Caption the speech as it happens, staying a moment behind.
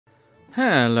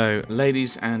Hello,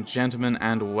 ladies and gentlemen,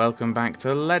 and welcome back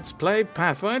to Let's Play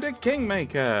Pathfinder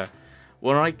Kingmaker,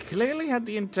 where I clearly had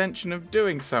the intention of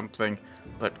doing something,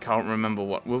 but can't remember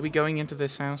what. Were we going into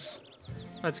this house?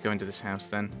 Let's go into this house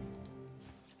then.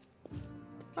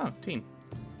 Oh, team.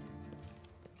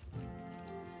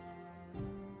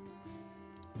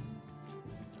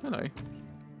 Hello.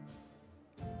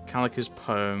 Calica's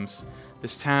poems.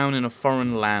 This town in a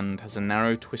foreign land has a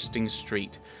narrow twisting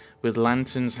street, with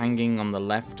lanterns hanging on the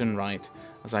left and right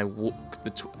as I walk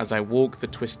the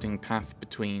twisting path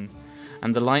between.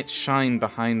 And the lights shine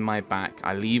behind my back.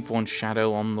 I leave one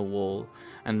shadow on the wall,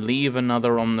 and leave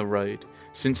another on the road.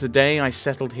 Since the day I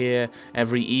settled here,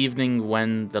 every evening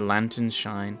when the lanterns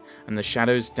shine, and the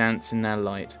shadows dance in their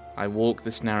light, I walk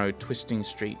this narrow twisting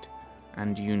street,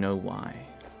 and you know why.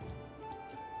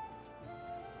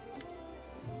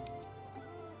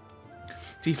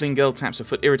 Tiefling girl taps her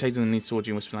foot, irritated and leans towards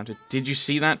you and whispers louder. Did you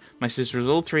see that? My sister has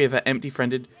all three of her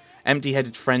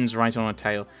empty-headed friends right on her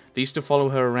tail. They used to follow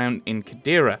her around in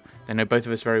Kadira. They know both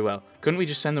of us very well. Couldn't we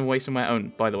just send them away somewhere? Oh,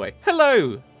 by the way.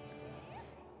 Hello!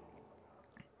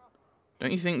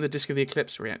 Don't you think the Disc of the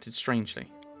Eclipse reacted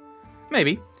strangely?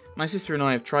 Maybe. My sister and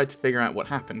I have tried to figure out what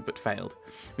happened, but failed.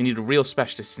 We need a real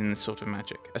specialist in this sort of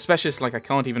magic. A specialist like I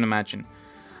can't even imagine.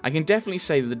 I can definitely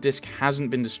say that the disc hasn't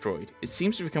been destroyed. It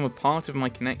seems to become a part of my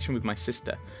connection with my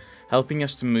sister, helping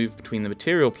us to move between the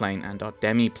material plane and our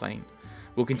demi-plane.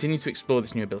 We'll continue to explore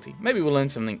this new ability. Maybe we'll learn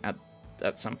something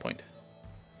at some point.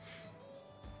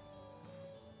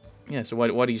 Yeah, so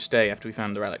why do you stay after we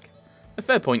found the relic? A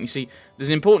fair point, you see. There's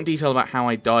an important detail about how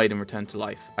I died and returned to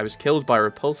life. I was killed by a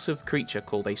repulsive creature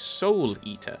called a soul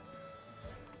eater.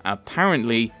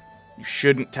 Apparently, you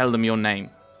shouldn't tell them your name.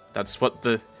 That's what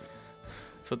the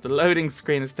loading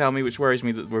screen is telling me, which worries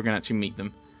me that we're going to actually meet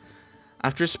them.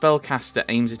 After a spellcaster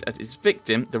aims it at his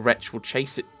victim, the wretch will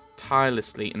chase it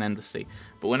tirelessly and endlessly.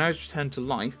 But when I was returned to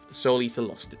life, the Soul Eater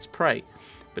lost its prey.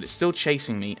 But it's still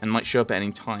chasing me and might show up at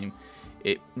any time.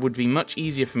 It would be much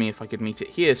easier for me if I could meet it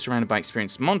here, surrounded by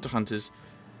experienced monster hunters,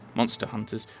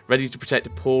 ready to protect a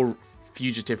poor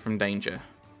fugitive from danger.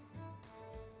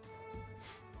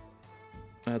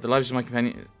 The lives of my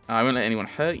companion... I won't let anyone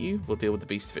hurt you. We'll deal with the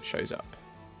beast if it shows up.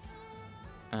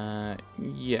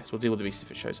 Yes, we'll deal with the beast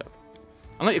if it shows up.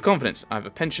 Unlike your confidence, I have a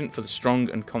penchant for the strong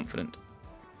and confident.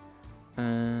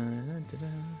 I'd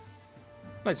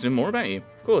like to know more about you.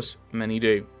 Of course, many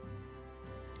do.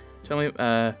 Tell me,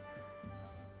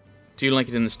 do you like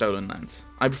it in the Stolen Lands?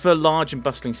 I prefer large and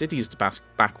bustling cities to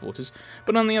backwaters,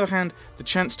 but on the other hand, the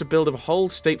chance to build up a whole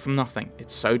state from nothing,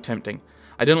 it's so tempting.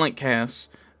 I don't like chaos,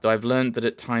 though I've learned that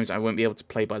at times I won't be able to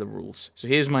play by the rules. So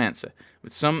here's my answer.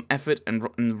 With some effort and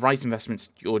the right investments,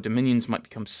 your dominions might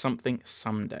become something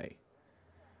someday.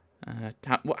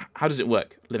 How does it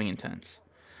work, living in turns?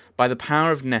 By the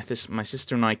power of Nethys, my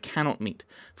sister and I cannot meet,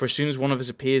 for as soon as one of us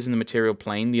appears in the material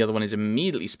plane, the other one is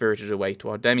immediately spirited away to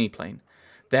our demi-plane.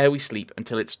 There we sleep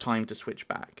until it's time to switch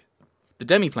back. The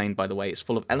demi-plane, by the way, is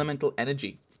full of elemental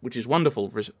energy, which is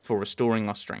wonderful for restoring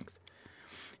our strength.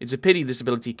 It's a pity this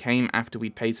ability came after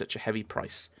we'd paid such a heavy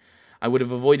price. I would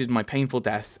have avoided my painful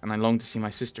death, and I long to see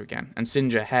my sister again, and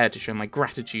singe her hair to show my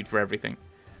gratitude for everything.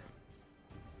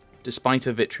 Despite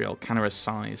her vitriol, Canara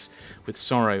sighs, with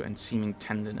sorrow and seeming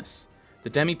tenderness. The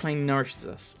demi-plane nourishes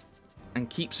us, and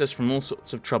keeps us from all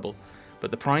sorts of trouble, but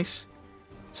the price?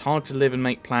 It's hard to live and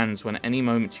make plans when at any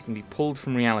moment you can be pulled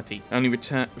from reality, only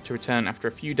to return after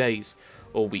a few days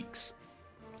or weeks.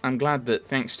 I'm glad that,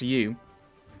 thanks to you,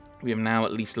 we have now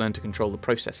at least learned to control the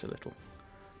process a little.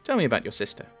 Tell me about your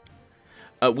sister.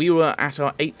 We were at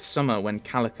our 8th summer when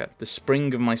Calica, the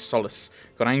spring of my solace,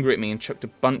 got angry at me and chucked a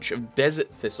bunch of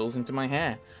desert thistles into my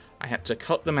hair. I had to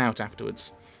cut them out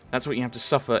afterwards. That's what you have to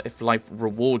suffer if life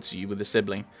rewards you with a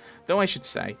sibling. Though I should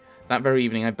say, that very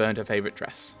evening I burned her favourite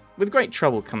dress. With great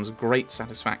trouble comes great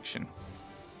satisfaction.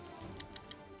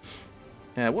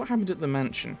 What happened at the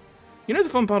mansion? You know the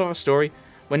fun part of our story?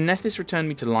 When Nethys returned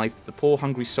me to life, the poor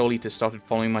hungry Soul Eater started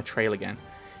following my trail again.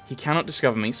 He cannot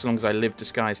discover me so long as I live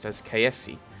disguised as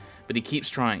KSC, but he keeps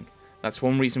trying. That's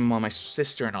one reason why my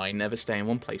sister and I never stay in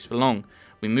one place for long.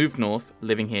 We moved north,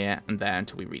 living here and there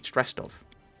until we reached Restov.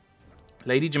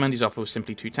 Lady Jamandi's offer was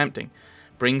simply too tempting.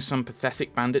 Bring some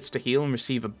pathetic bandits to heal and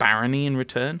receive a barony in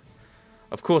return?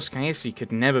 Of course, KSC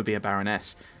could never be a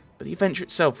baroness, but the adventure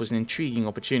itself was an intriguing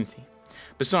opportunity.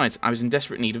 Besides, I was in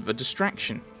desperate need of a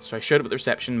distraction, so I showed up at the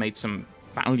reception, made some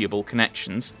valuable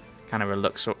connections.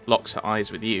 Canara locks her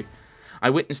eyes with you. I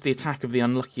witnessed the attack of the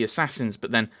unlucky assassins,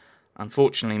 but then,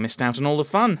 unfortunately, missed out on all the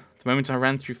fun. The moment I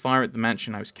ran through fire at the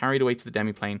mansion, I was carried away to the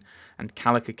demiplane, and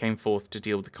Calica came forth to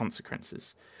deal with the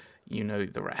consequences. You know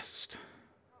the rest.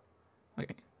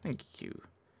 Okay, thank you.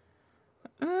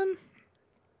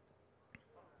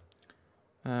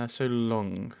 So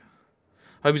long.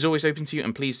 Home is always open to you,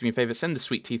 and please do me a favour, send the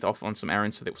sweet teeth off on some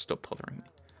errands so they will stop bothering me.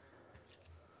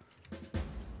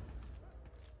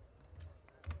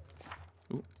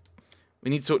 Ooh.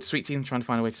 We need to talk to Sweet Teeth and try to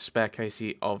find a way to spare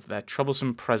Casey of their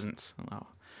troublesome presence. Oh.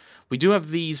 We do have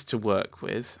these to work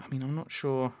with. I mean, I'm not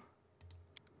sure.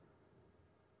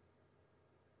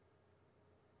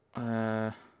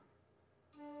 A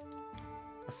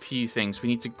few things. We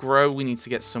need to grow. We need to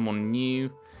get someone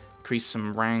new. Increase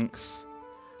some ranks.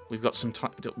 We've got some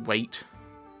time to wait.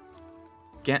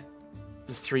 Get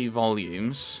the 3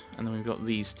 volumes. And then we've got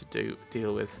these to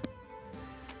deal with.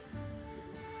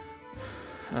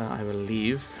 I will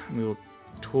leave. And we will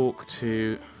talk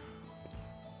to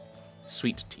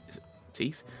Sweet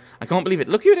Teeth. I can't believe it.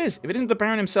 Look who it is. If it isn't the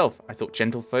Baron himself. I thought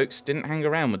gentlefolks didn't hang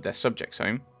around with their subjects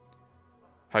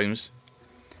homes.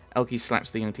 Elkie slaps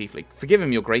the young tiefling. Forgive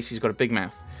him, your grace, he's got a big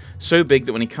mouth. So big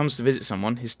that when he comes to visit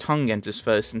someone, his tongue enters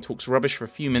first and talks rubbish for a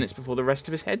few minutes before the rest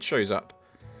of his head shows up.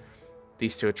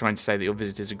 These two are trying to say that your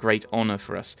visit is a great honour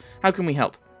for us. How can we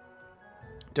help?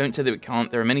 Don't say that we can't.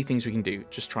 There are many things we can do.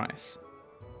 Just try us.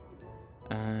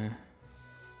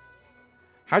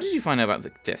 How did you find out about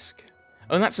the disc?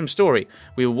 Oh, that's some story.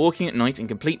 We were walking at night in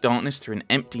complete darkness through an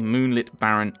empty moonlit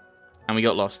barren, and we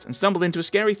got lost and stumbled into a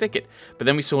scary thicket. But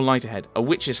then we saw light ahead, a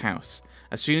witch's house.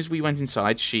 As soon as we went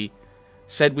inside, she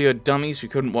said we were dummies who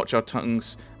couldn't watch our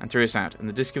tongues and threw us out. And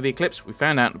the disc of the eclipse, we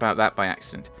found out about that by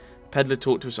accident. The peddler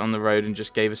talked to us on the road and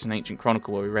just gave us an ancient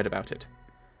chronicle where we read about it.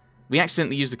 We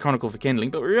accidentally used the chronicle for kindling,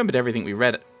 but we remembered everything we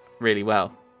read really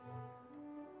well.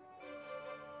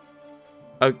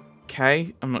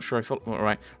 Okay, I'm not sure I followed.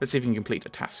 Alright, let's see if we can complete a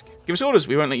task. Give us orders,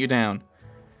 we won't let you down.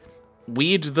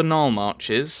 Weed the Gnarl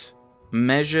Marches.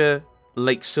 Measure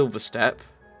Lake Silverstep.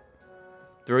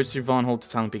 The road through Varnhold to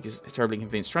Talon Peak is terribly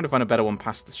inconvenient. Trying to find a better one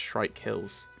past the Shrike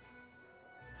Hills.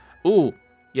 Ooh,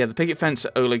 yeah, the picket fence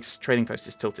at Oleg's trading post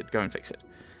is tilted. Go and fix it.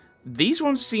 These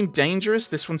ones seem dangerous.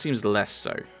 This one seems less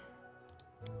so.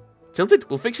 Tilted?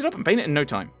 We'll fix it up and paint it in no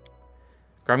time.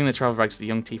 Grabbing the travel bags, the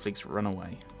young tieflings run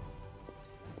away.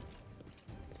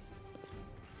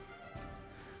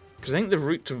 Because I think the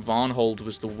route to Varnhold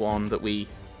was the one that we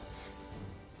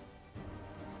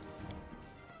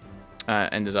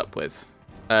ended up with.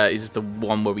 Is the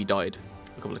one where we died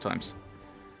a couple of times.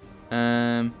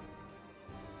 Tiefling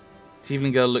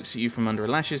girl looks at you from under her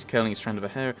lashes, curling a strand of her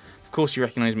hair. Of course you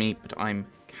recognize me, but I'm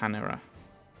Canera.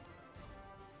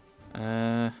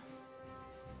 Oh,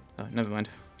 never mind.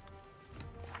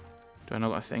 Do I not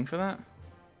got a thing for that?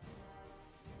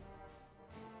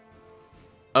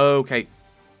 Okay.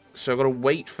 So I've got to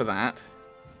wait for that.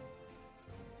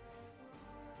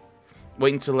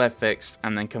 Wait until they're fixed,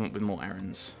 and then come up with more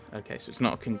errands. Okay, so it's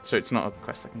not a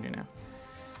quest I can do now.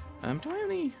 Do I have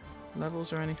any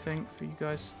levels or anything for you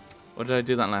guys? Or did I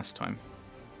do that last time?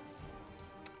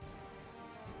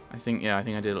 I think I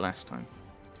did it last time.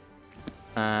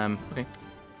 Okay.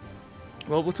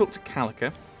 Well, we'll talk to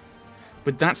Calica.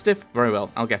 With that stiff, very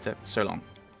well, I'll get her. So long.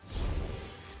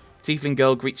 The tiefling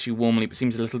girl greets you warmly, but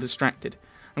seems a little distracted.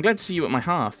 I'm glad to see you at my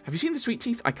hearth. Have you seen the sweet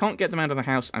teeth? I can't get them out of the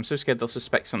house. I'm so scared they'll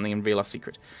suspect something and reveal our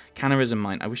secret. Canneras are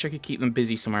mine. I wish I could keep them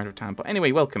busy somewhere out of town. But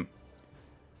anyway, welcome.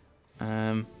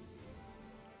 Yeah,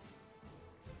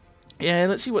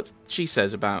 let's see what she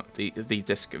says about the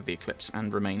Disc of the Eclipse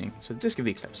and remaining. So the Disc of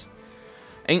the Eclipse.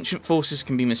 Ancient forces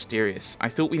can be mysterious. I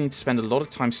thought we need to spend a lot of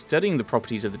time studying the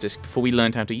properties of the disc before we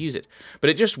learned how to use it. But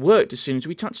it just worked as soon as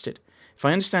we touched it. If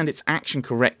I understand its action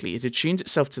correctly, it attunes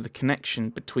itself to the connection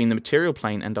between the material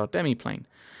plane and our demi-plane.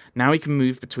 Now we can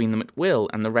move between them at will,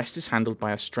 and the rest is handled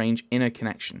by a strange inner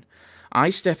connection. I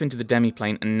step into the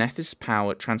demi-plane, and Nethys'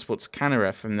 power transports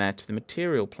Canera from there to the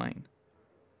material plane.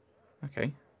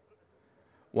 Okay.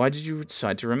 Why did you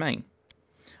decide to remain?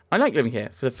 I like living here.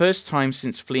 For the first time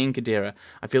since fleeing Kadira,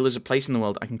 I feel there's a place in the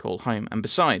world I can call home. And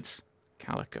besides,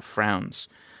 Calica frowns.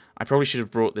 I probably should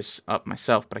have brought this up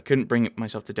myself, but I couldn't bring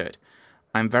myself to do it.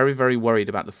 I'm very, very worried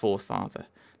about the Fourth Father.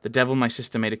 The devil my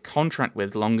sister made a contract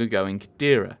with long ago in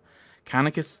Kadira.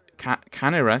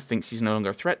 Canera thinks he's no longer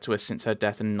a threat to us since her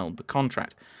death annulled the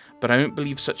contract, but I don't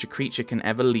believe such a creature can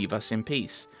ever leave us in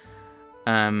peace.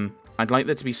 I'd like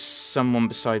there to be someone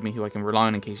beside me who I can rely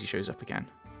on in case he shows up again.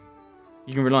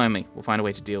 You can rely on me. We'll find a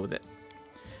way to deal with it.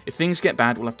 If things get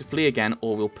bad, we'll have to flee again,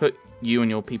 or we'll put you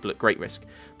and your people at great risk.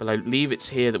 But I believe it's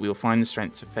here that we will find the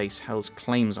strength to face Hell's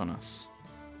claims on us.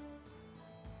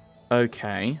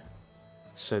 Okay.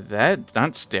 So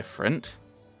that's different.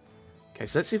 Okay,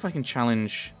 so let's see if I can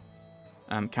challenge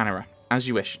Canera. As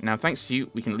you wish. Now, thanks to you,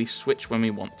 we can at least switch when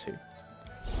we want to.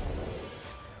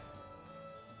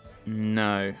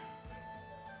 No.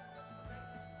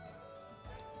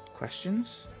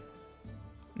 Questions?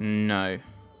 No.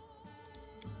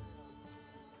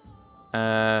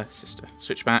 Sister.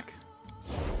 Switch back.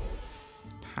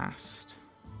 Past.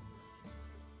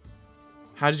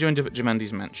 How did you end up at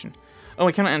Jamandi's mansion? Oh,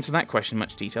 I cannot answer that question in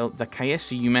much detail. The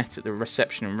Kaesi you met at the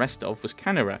reception and rest of was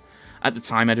Kanara. At the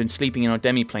time, I'd been sleeping in our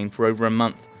demi-plane for over a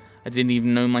month. I didn't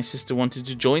even know my sister wanted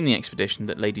to join the expedition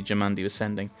that Lady Jamandi was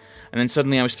sending. And then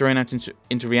suddenly I was thrown out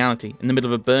into reality, in the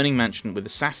middle of a burning mansion with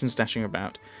assassins dashing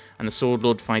about, and the Sword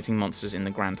Lord fighting monsters in the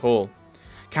Grand Hall.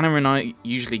 Kanara and I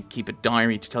usually keep a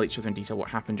diary to tell each other in detail what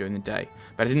happened during the day,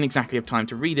 but I didn't exactly have time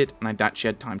to read it, and I doubt she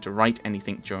had time to write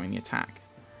anything during the attack.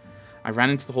 I ran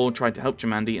into the hall, tried to help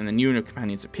Jamandi, and then you and her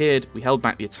companions appeared. We held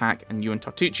back the attack, and you and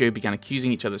Tartuccio began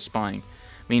accusing each other of spying.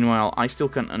 Meanwhile, I still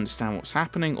couldn't understand what was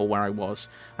happening or where I was.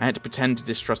 I had to pretend to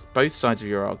distrust both sides of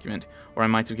your argument, or I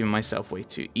might have given myself away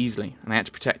too easily, and I had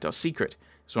to protect our secret. It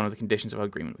was one of the conditions of our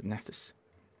agreement with Nethys.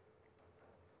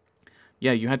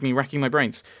 Yeah, you had me racking my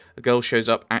brains. A girl shows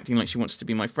up acting like she wants to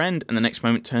be my friend, and the next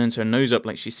moment turns her nose up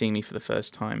like she's seeing me for the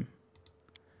first time.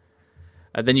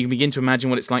 Then you can begin to imagine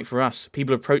what it's like for us.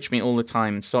 People approach me all the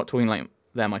time and start talking like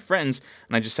they're my friends,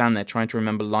 and I just stand there trying to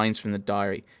remember lines from the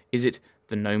diary. Is it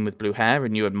the gnome with blue hair, a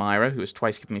new admirer who has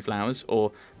twice given me flowers,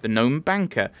 or the gnome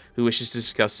banker who wishes to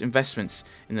discuss investments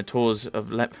in the tours of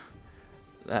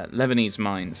Lebanese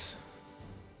mines?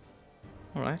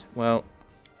 Alright, well,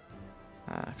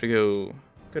 I have to go.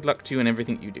 Good luck to you in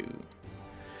everything you do.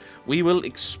 We will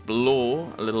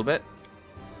explore a little bit.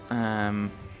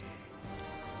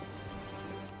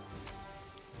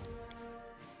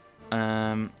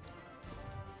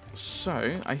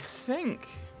 So, I think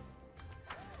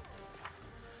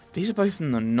these are both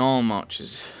in the Gnaw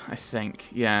Marches, I think.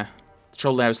 Yeah. The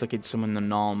troll there was looking at someone in the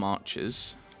Gnaw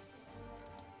Marches.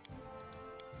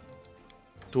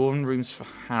 Dwarven rooms for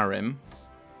Harem.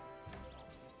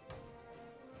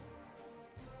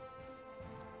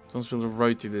 Someone's built a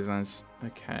road through this lands.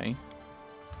 Okay.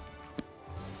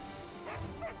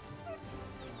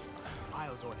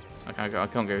 Okay, I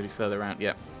can't go any further out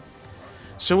yet.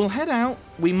 So we'll head out.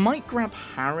 We might grab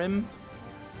Harem.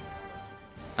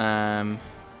 In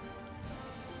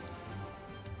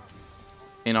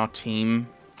our team.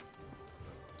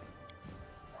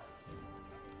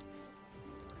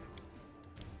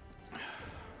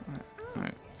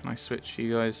 Right, can I switch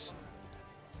you guys?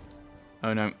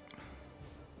 Oh no.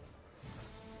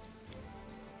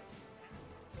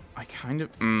 I kind of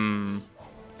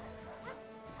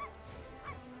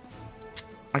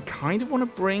want to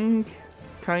bring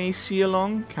Kaisi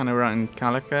along, Kanara and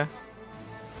Kalika.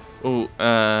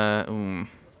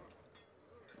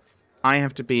 I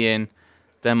have to be in.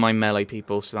 They're my melee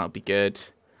people, so that'll be good.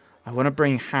 I want to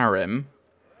bring Harem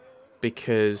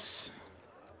because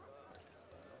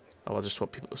I'll just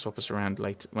swap us around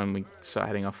later when we start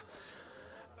heading off.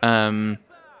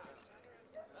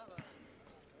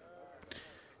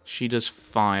 She does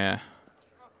fire.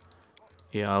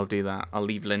 Yeah, I'll do that. I'll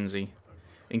leave Lindsay.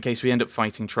 In case we end up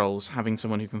fighting trolls, having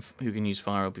someone who can use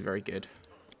fire will be very good.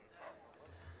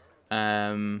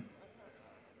 I'll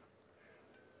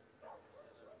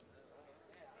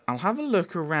have a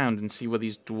look around and see where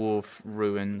these dwarf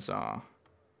ruins are.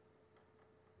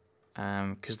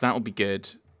 Because that will be good.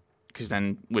 Because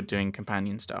then we're doing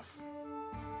companion stuff.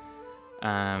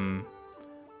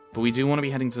 But we do want to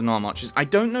be heading to the Gnaw Marches. I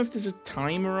don't know if there's a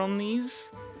timer on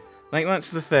these. Like, that's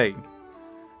the thing.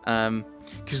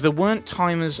 Because there weren't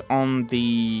timers on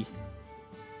the...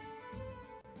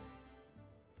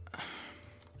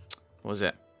 What was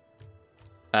it?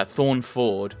 Thorn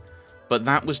Ford. But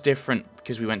that was different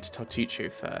because we went to Tartuccio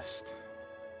first.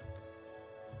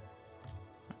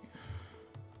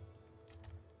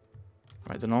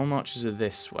 Right, the Gnaw Marches are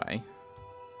this way.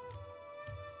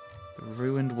 The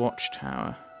ruined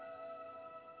watchtower.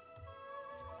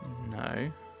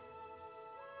 No.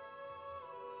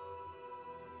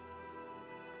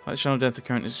 Like the Channel of Death, the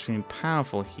current is extremely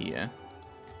powerful here.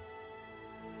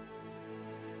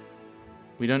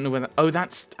 We don't know whether... Oh, I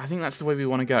think that's the way we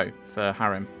want to go for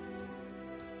Harem.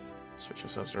 Switch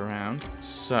ourselves around.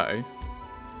 So,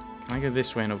 can I go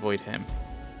this way and avoid him?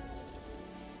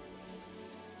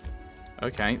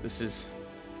 Okay, this is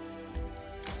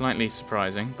slightly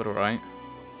surprising, but alright.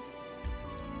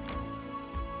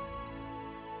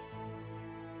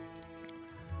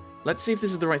 Let's see if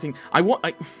this is the right thing. I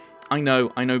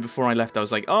know before I left I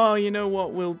was like, oh, you know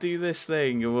what, we'll do this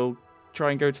thing. We'll try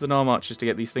and go to the Gnaw Marches to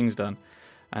get these things done.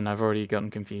 And I've already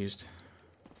gotten confused.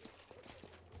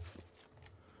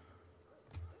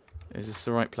 Is this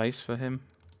the right place for him?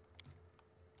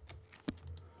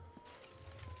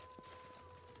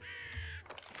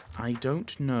 I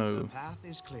don't know. The path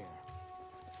is clear.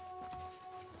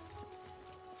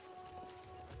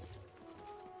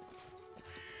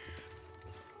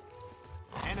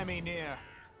 Enemy near.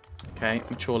 Okay,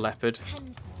 mature leopard.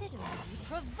 Considerably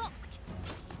provoked.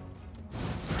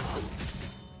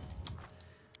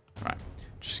 Right,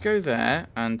 just go there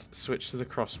and switch to the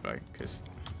crossbow, because...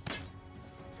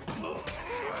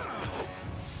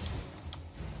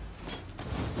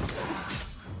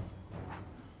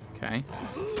 Okay.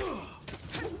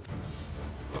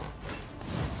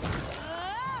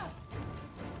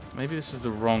 Maybe this is the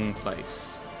wrong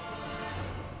place.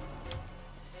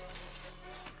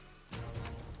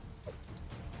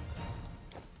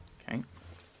 Okay.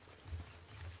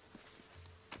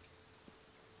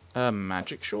 A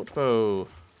magic short bow.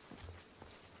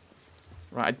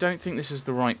 Right, I don't think this is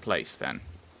the right place then.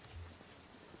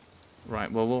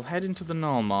 Right, well, we'll head into the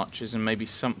Gnarl Marches and maybe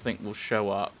something will show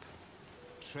up.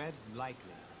 Tread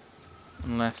lightly.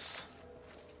 Unless...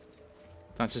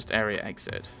 that's just area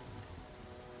exit.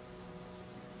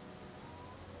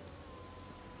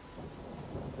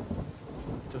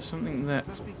 There's something that...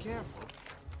 Just be careful.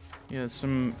 yeah, there's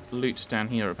some loot down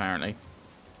here, apparently.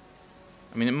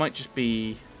 I mean, it might just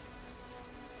be...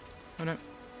 oh, no.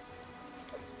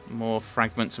 More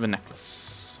fragments of a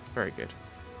necklace. Very good.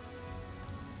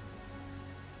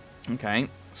 Okay,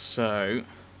 so...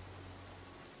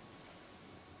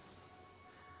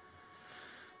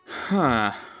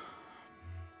 huh.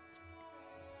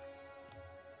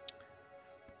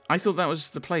 I thought that was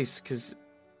the place, because...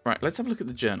 right, let's have a look at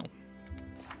the journal.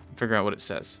 Figure out what it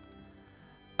says.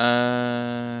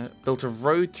 Built a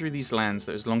road through these lands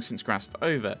that was long since grassed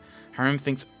over. Harem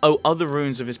thinks, oh, other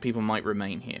ruins of his people might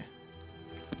remain here.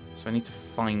 So I need to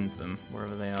find them,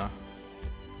 wherever they are.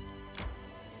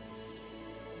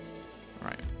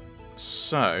 Right.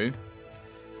 So,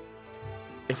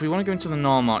 if we want to go into the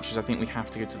Gnarl Marches, I think we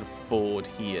have to go to the ford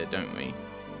here, don't we?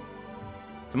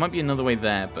 There might be another way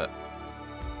there, but...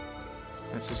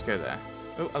 let's just go there.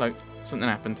 Oh, hello. Something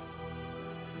happened.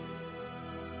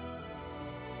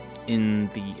 In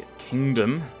the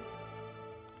kingdom.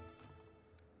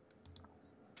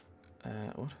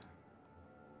 What?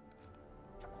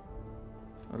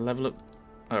 A level up.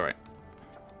 Alright.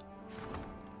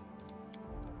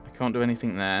 I can't do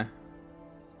anything there.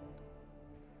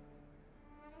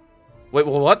 Wait,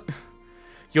 what?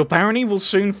 Your barony will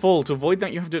soon fall. To avoid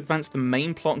that, you have to advance the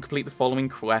main plot and complete the following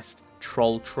quest.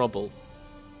 Troll Trouble.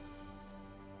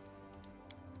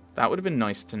 That would have been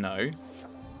nice to know.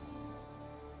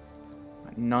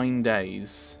 9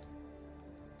 days.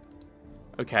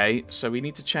 Okay, so we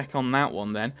need to check on that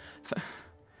one then.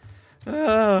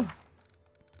 So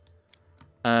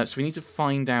we need to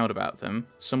find out about them.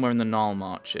 Somewhere in the Gnarl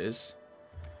Marches.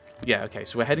 Yeah, okay,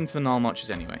 so we're heading to the Gnarl Marches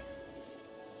anyway.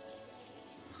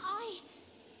 I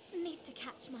need to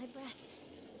catch my breath.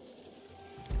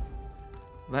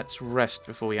 Let's rest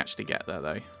before we actually get there,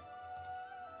 though.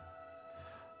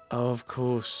 Oh, of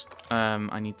course.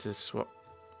 I need to swap...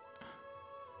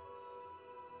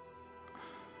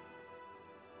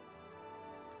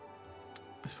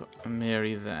 let's put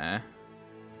Amiri there.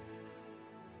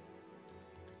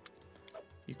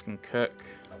 You can cook.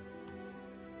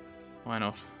 Why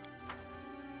not?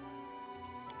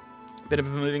 A bit of a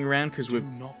moving around because we're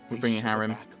bringing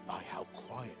Harem. By how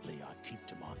quietly I keep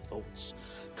to my thoughts.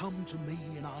 Come to me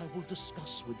and I will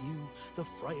discuss with you the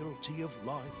frailty of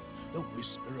life, the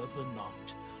whisper of the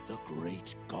night, the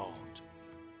great God.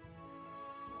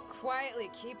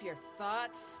 Quietly keep your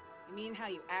thoughts? You mean how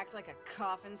you act like a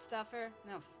coffin stuffer?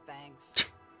 No thanks.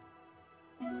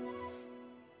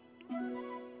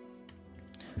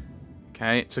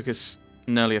 Okay, it took us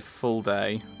nearly a full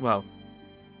day. Well,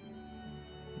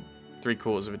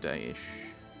 3/4 of a day-ish.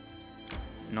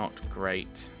 Not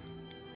great.